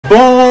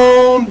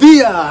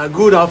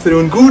Good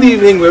afternoon, good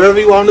evening, wherever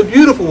you are in the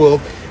beautiful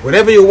world.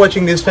 Whenever you're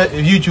watching this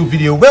YouTube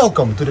video,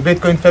 welcome to the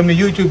Bitcoin Family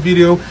YouTube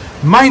video.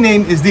 My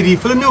name is Didi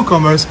for the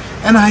newcomers,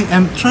 and I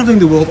am traveling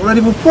the world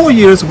already for 4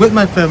 years with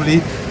my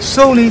family,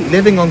 solely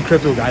living on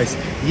crypto, guys.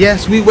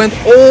 Yes, we went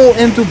all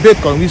into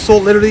Bitcoin. We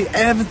sold literally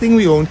everything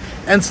we owned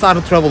and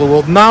started to travel the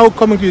world. Now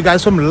coming to you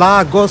guys from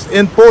Lagos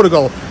in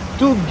Portugal,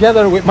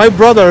 together with my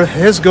brother,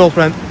 his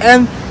girlfriend,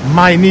 and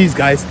my niece,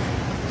 guys.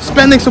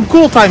 Spending some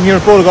cool time here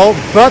in Portugal,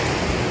 but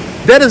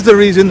that is the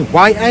reason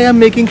why I am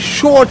making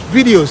short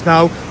videos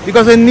now,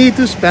 because I need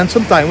to spend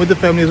some time with the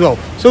family as well.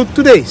 So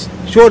today's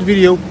short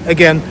video,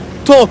 again,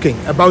 talking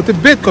about the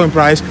Bitcoin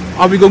price.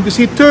 Are we going to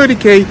see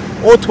 30k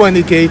or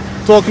 20k?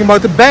 Talking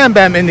about the Bam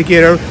Bam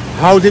indicator,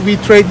 how did we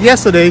trade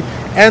yesterday,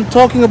 and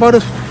talking about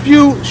a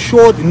few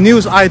short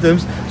news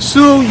items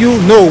so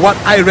you know what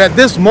I read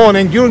this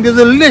morning during this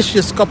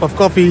delicious cup of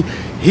coffee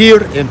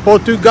here in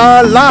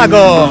Portugal,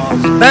 Lagos.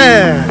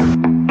 Bam!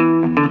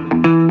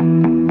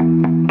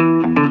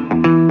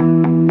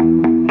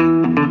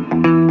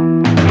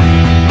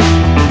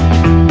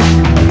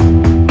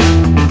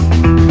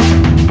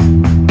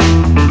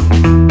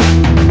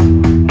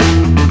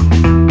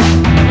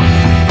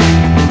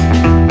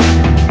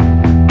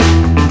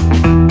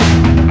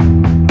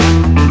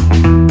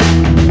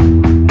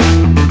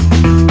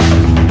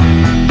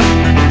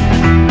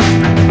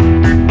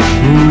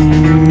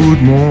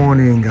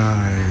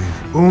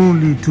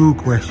 Two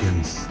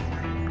questions.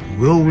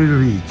 Will we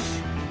reach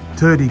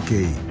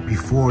 30k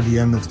before the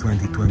end of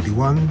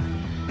 2021?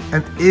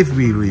 And if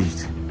we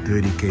reached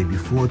 30k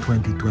before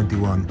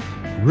 2021,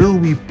 will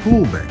we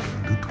pull back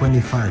to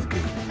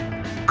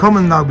 25k?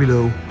 Comment down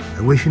below.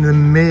 I wish you an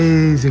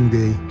amazing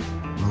day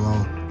while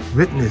I'll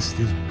witness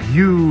this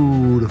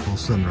beautiful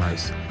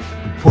sunrise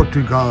in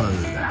Portugal.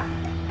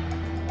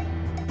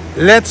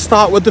 Let's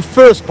start with the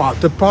first part,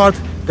 the part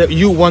that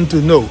you want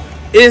to know.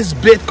 Is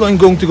Bitcoin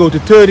going to go to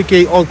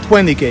 30k or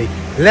 20k?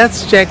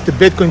 Let's check the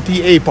Bitcoin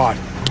TA part.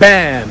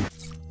 Bam!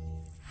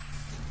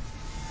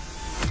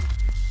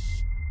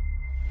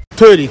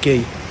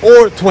 30k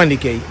or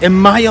 20k. In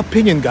my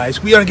opinion, guys,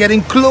 we are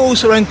getting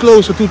closer and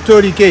closer to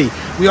 30k.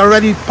 We are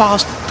already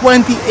past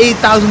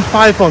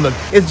 28,500.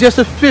 It's just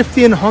a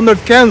 1500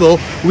 candle.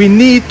 We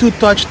need to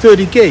touch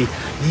 30k.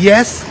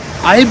 Yes,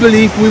 I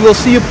believe we will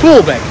see a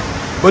pullback.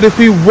 But if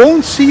we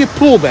won't see a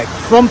pullback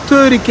from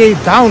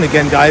 30k down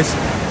again, guys,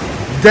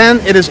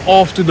 then it is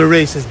off to the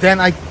races. Then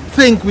I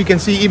think we can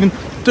see even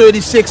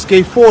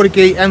 36k,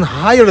 40k and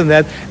higher than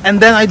that. And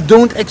then I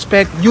don't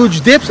expect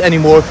huge dips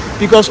anymore,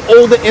 because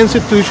all the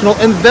institutional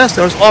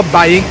investors are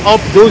buying up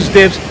those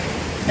dips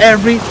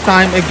every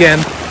time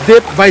again,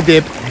 dip by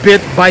dip,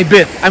 bit by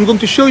bit. I'm going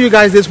to show you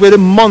guys this with a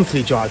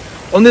monthly chart.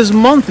 On this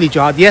monthly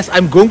chart, yes,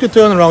 I'm going to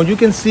turn around. You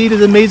can see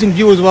this amazing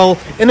view as well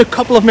in a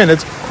couple of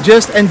minutes.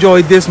 Just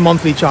enjoy this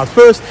monthly chart.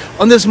 First,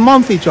 on this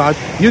monthly chart,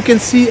 you can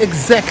see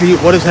exactly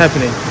what is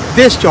happening.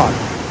 This chart,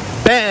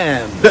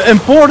 bam! The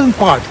important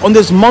part on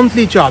this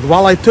monthly chart,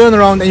 while I turn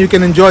around and you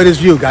can enjoy this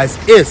view, guys,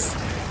 is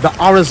the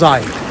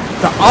RSI.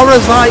 The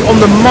RSI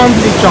on the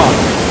monthly chart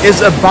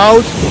is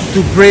about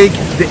to break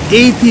the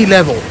 80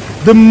 level.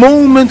 The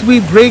moment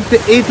we break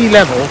the 80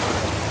 level,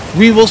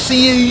 we will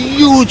see a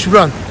huge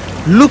run.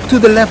 Look to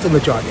the left on the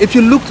chart. If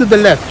you look to the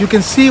left, you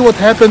can see what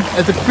happened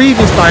at the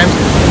previous times.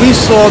 We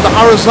saw the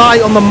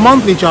RSI on the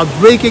monthly chart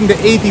breaking the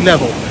 80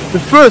 level. The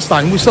first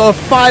time we saw a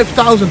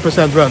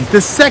 5,000% run. The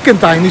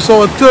second time we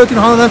saw a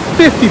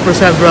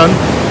 1,350% run.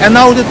 And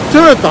now the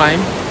third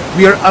time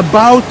we are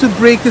about to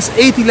break this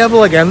 80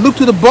 level again. Look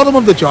to the bottom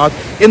of the chart.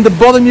 In the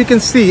bottom you can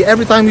see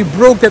every time we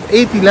broke that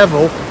 80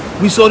 level,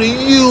 we saw the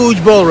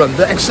huge bull run,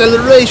 the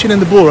acceleration in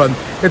the bull run.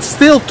 It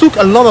still took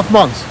a lot of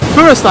months.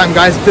 First time,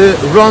 guys, the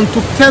run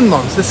took 10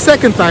 months. The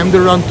second time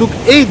the run took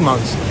 8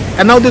 months.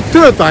 And now the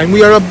third time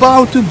we are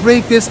about to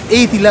break this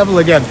 80 level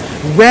again.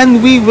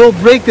 When we will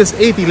break this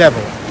 80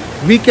 level,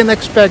 we can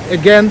expect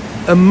again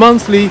a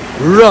monthly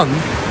run,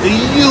 a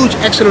huge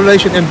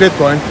acceleration in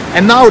Bitcoin.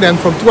 And now then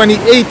from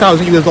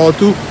 28,000 US dollar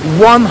to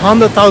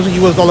 100,000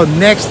 US dollar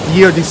next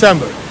year,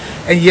 December.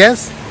 And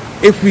yes,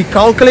 if we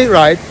calculate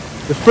right,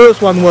 the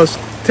first one was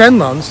 10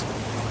 months,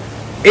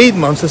 8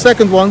 months, the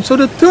second one. So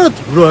the third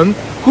run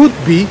could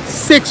be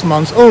 6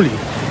 months only.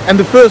 And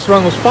the first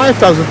run was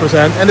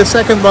 5,000% and the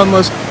second one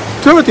was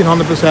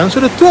 1,300%. So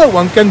the third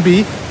one can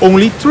be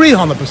only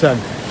 300%.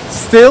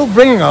 Still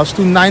bringing us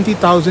to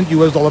 90,000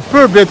 US dollar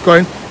per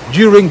Bitcoin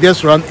during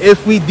this run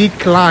if we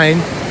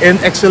decline in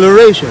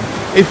acceleration.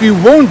 If we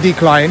won't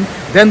decline,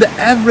 then the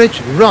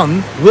average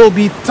run will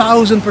be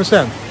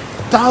 1,000%.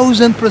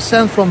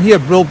 1,000% from here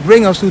will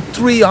bring us to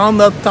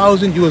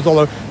 300,000 US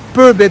dollar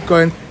per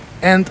Bitcoin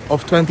end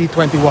of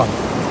 2021.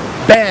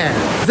 Bam!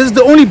 This is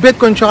the only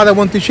Bitcoin chart I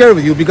want to share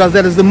with you, because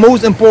that is the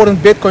most important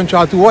Bitcoin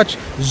chart to watch.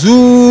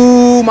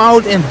 Zoom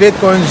out in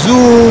Bitcoin,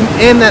 zoom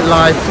in at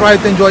live, try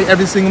to enjoy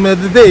every single minute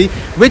of the day,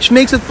 which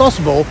makes it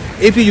possible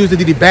if you use the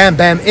Didi Bam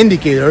Bam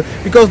indicator,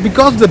 because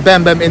of the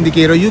Bam Bam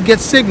indicator you get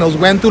signals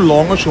when to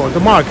long or short the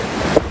market.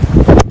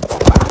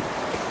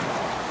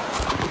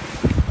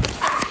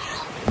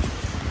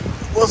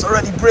 It was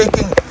already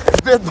breaking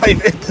bit by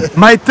bit.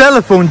 My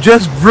telephone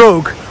just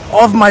broke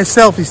off my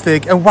selfie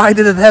stick. And why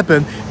did it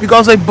happen?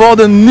 Because I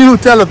bought a new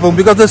telephone,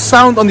 because the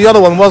sound on the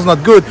other one was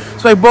not good.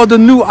 So I bought the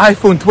new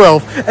iPhone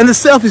 12 and the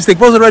selfie stick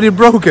was already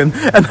broken,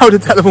 and now the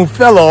telephone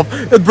fell off.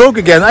 It broke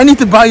again. I need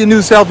to buy a new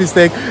selfie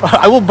stick.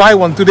 I will buy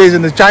one today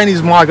in the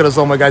Chinese market or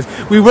somewhere, guys.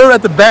 We were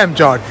at the BAM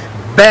chart.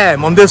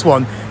 BAM on this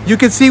one. You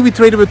can see we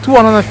traded with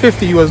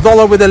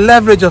 $250 with a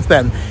leverage of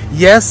 10.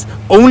 Yes,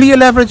 only a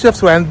leverage of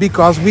 10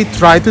 because we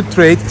try to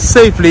trade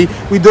safely.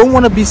 We don't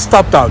want to be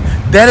stopped out.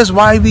 That is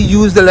why we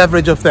use the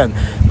leverage of 10.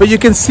 But you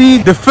can see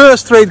the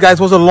first trade, guys,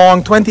 was a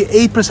long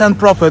 28%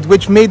 profit,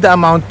 which made the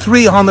amount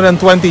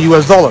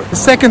 $320. The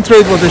second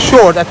trade was a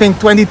short, I think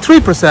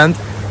 23%,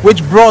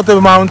 which brought the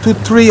amount to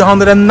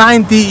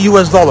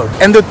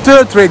 $390. And the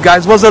third trade,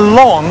 guys, was a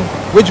long,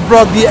 which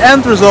brought the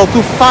end result to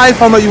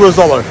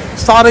 $500,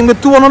 starting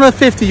with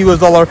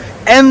 $250,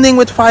 ending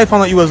with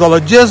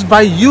 $500, just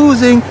by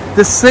using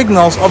the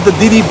signals of the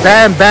Didi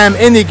BAM BAM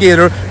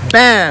indicator.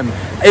 BAM!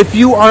 If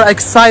you are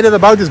excited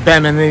about this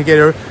BAM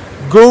indicator,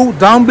 go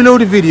down below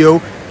the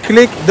video,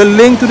 click the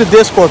link to the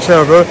Discord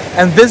server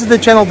and visit the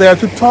channel there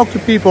to talk to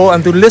people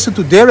and to listen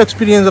to their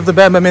experience of the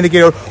BAM BAM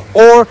indicator,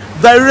 or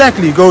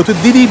directly go to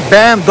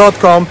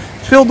didibam.com,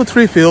 fill the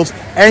 3 fields,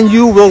 and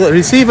you will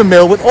receive a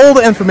mail with all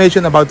the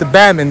information about the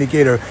BAM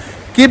indicator.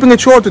 Keeping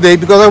it short today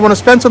because I want to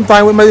spend some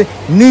time with my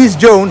niece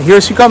Joan.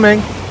 Here's she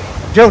coming.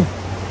 Joan,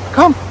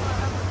 come.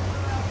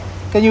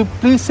 Can you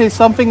please say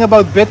something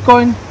about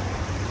Bitcoin?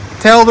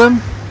 Tell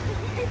them,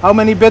 how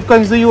many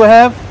Bitcoins do you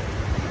have?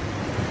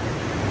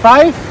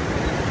 5?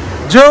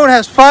 Joan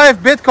has 5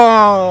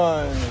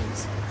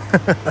 Bitcoins.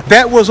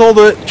 That was all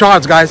the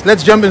charts, guys.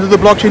 Let's jump into the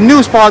blockchain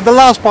news part, the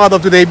last part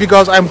of today,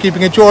 because I'm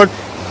keeping it short.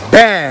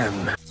 BAM!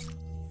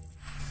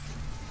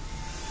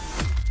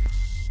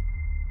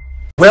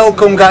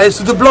 Welcome, guys,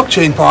 to the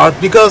blockchain part,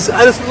 because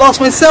I just lost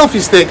my selfie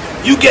stick.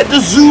 You get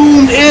the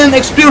zoomed in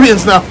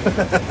experience now.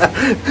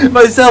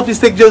 My selfie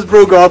stick just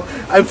broke off.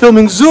 I'm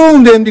filming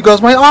zoomed in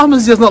because my arm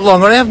is just not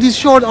longer. I have these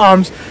short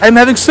arms. I'm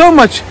having so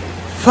much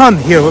fun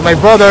here with my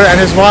brother and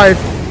his wife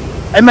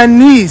and my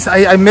niece.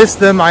 I missed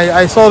them.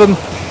 I saw them.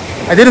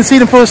 I didn't see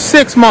them for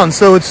 6 months,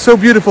 so it's so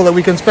beautiful that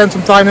we can spend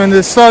some time in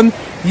the sun.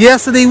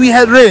 Yesterday we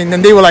had rain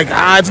and they were like,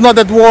 it's not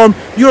that warm.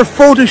 You're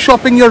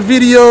photoshopping your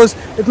videos.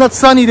 It's not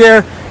sunny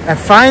there. And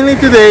finally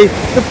today,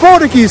 the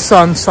Portuguese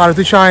sun started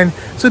to shine.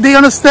 So they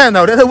understand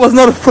now that it was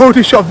not a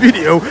Photoshop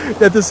video,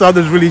 that the sun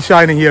is really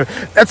shining here.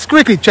 Let's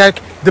quickly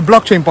check the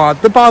blockchain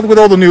part, the part with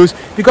all the news,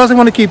 because I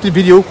want to keep the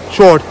video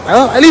short.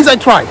 Well, at least I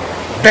try.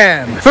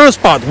 BAM!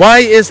 First part, why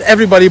is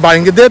everybody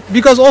buying the dip?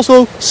 Because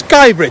also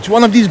Skybridge,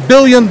 one of these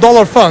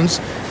billion-dollar funds,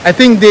 I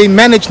think they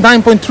manage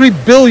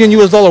 $9.3 billion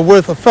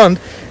worth of fund,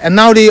 and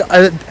now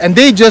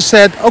they just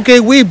said, okay,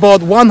 we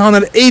bought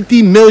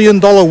 $180 million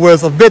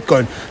worth of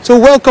Bitcoin. So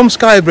welcome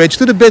Skybridge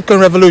to the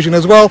Bitcoin revolution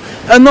as well.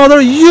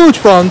 Another huge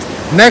fund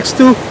next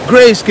to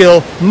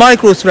Grayscale,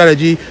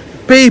 MicroStrategy,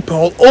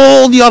 PayPal,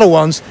 all the other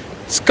ones.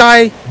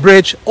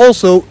 Skybridge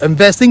also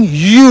investing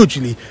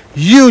hugely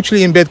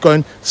in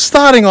Bitcoin,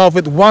 starting off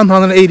with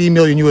 $180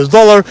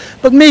 million,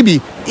 but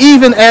maybe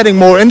even adding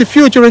more in the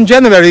future in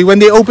January when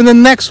they open the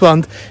next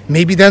fund.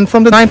 Maybe then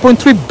from the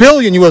 $9.3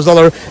 billion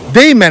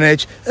they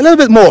manage, a little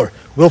bit more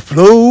will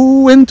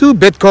flow into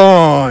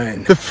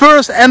Bitcoin. The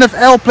first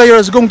NFL player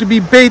is going to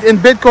be paid in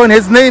Bitcoin.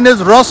 His name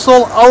is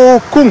Russell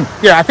Okung.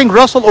 Yeah, I think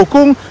Russell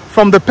Okung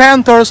from the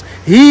Panthers.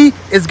 He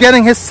is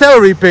getting his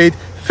salary paid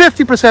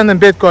 50% in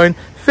Bitcoin,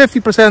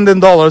 50% in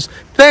dollars.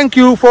 Thank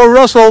you for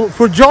Russell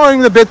for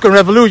joining the Bitcoin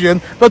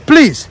revolution, but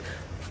please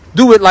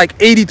do it like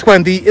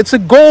 80-20. It's a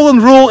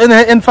golden rule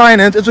in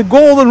finance. It's a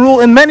golden rule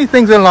in many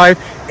things in life.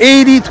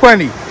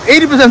 80-20.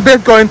 80%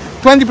 Bitcoin,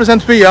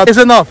 20% fiat is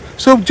enough.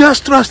 So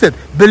just trust it.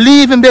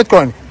 Believe in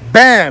Bitcoin.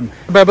 Bam!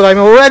 But I'm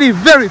already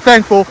very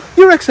thankful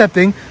you're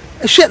accepting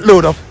a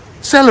shitload of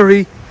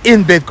salary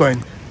in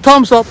Bitcoin.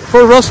 Thumbs up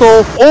for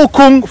Russell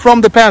Okung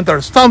from the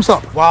Panthers. Thumbs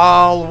up.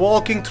 While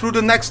walking through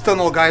the next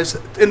tunnel, guys,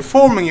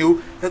 informing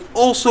you that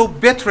also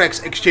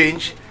Bittrex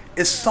exchange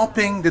is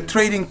stopping the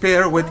trading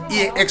pair with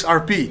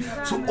XRP.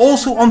 So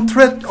also on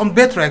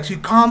Bittrex you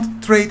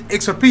can't trade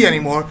XRP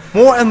anymore.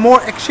 More and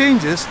more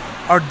exchanges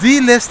are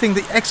delisting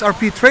the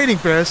XRP trading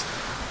pairs.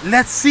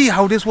 Let's see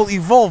how this will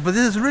evolve, but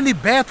this is really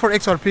bad for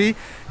XRP.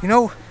 You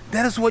know,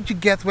 that is what you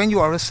get when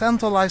you are a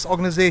centralized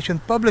organization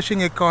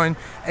publishing a coin,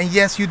 and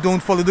yes, you don't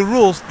follow the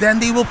rules, then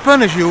they will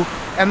punish you.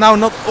 And now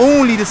not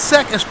only the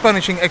SEC is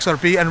punishing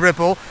XRP and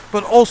Ripple,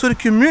 but also the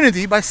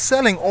community by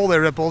selling all their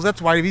Ripples.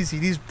 That's why we see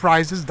these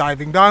prices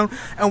diving down,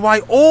 and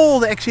why all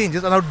the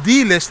exchanges are now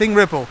delisting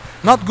Ripple.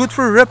 Not good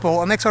for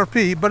Ripple and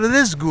XRP, but it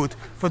is good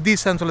for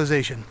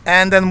decentralization.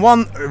 And then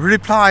one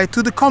reply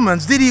to the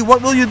comments: Didi,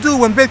 what will you do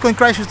when Bitcoin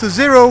crashes to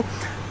zero?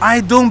 I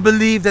don't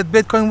believe that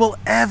Bitcoin will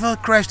ever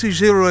crash to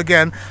zero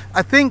again.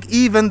 I think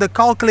even the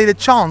calculated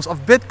chance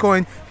of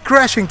Bitcoin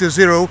crashing to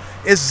zero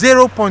is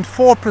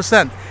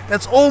 0.4%.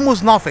 That's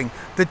almost nothing.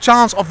 the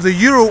chance of the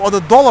euro or the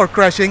dollar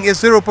crashing is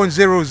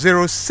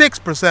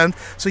 0.006%.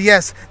 So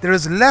yes, there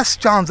is less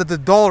chance that the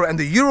dollar and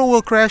the euro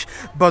will crash,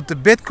 but the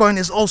Bitcoin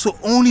is also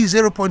only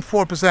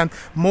 0.4%.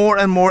 More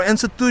and more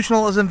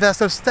institutional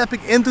investors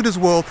stepping into this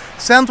world,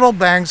 central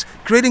banks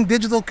creating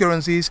digital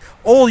currencies,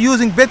 all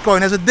using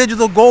Bitcoin as a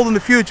digital gold in the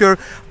future.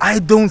 I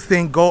don't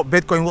think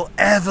Bitcoin will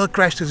ever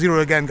crash to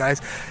zero again,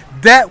 guys.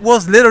 That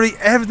was literally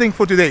everything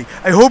for today.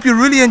 I hope you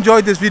really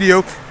enjoyed this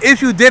video.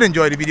 If you did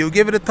enjoy the video,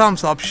 give it a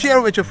thumbs up, share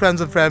it with your friends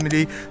and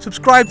family,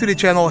 subscribe to the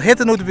channel, hit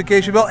the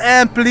notification bell,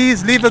 and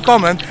please leave a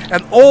comment.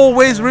 And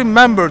always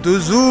remember to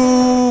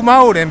zoom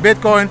out in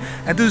Bitcoin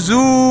and to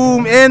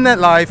zoom in at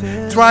life.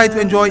 Try to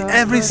enjoy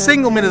every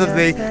single minute of the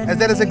day, as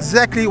that is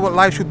exactly what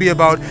life should be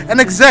about, and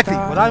exactly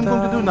what I'm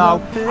going to do now.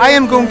 I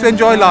am going to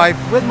enjoy life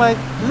with my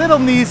little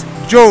niece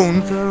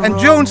Joan, and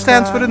Joan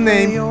stands for the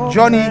name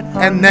Johnny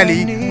and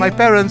Nelly, my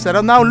parents that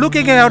are now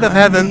looking out of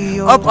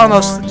heaven up on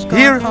us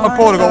here in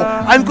Portugal.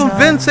 I'm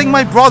convincing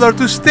my brother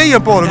to stay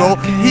in Portugal.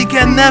 He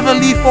can never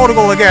leave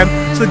Portugal again.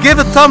 So give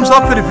a thumbs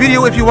up for the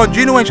video if you want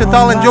Gino and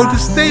Chantal and Joan to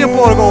stay in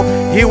Portugal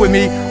here with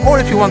me, or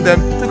if you want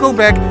them to go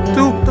back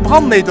to the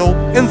brandnetel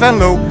in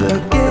Venlo.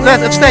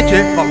 Let het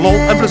stedje wat lol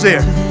en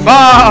plezier.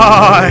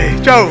 Bye!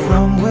 Ciao!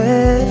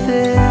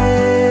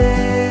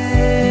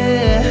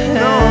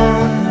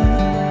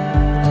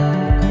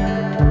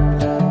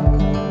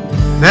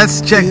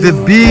 Let's check the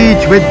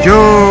beach with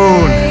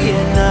Joan.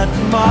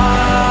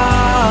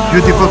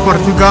 Beautiful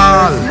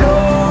Portugal.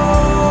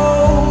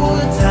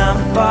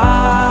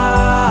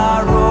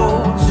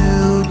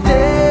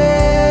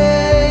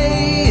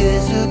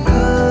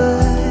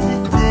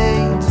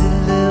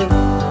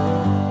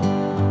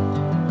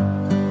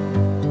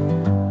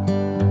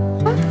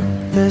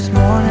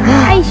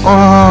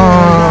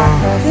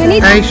 Oh,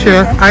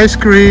 Aisha, ice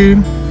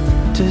cream.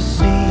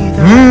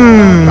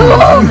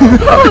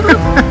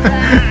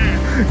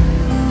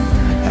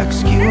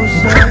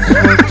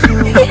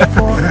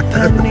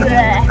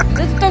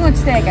 Just don't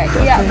stay, guys.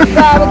 Yeah, we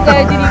go.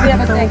 Didi, we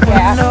have a take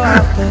care.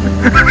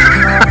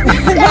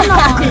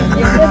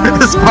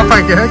 Dat is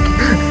papa gek.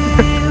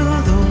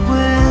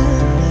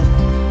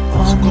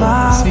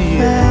 See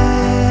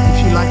if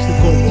she likes the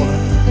cold water.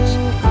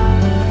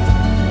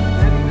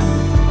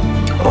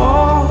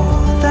 All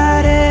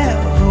that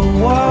ever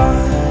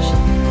was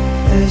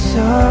is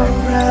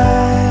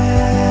alright.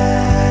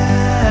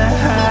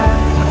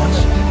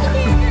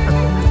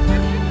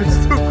 It's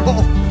too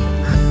cold.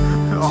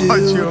 Oh,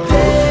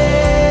 Joe.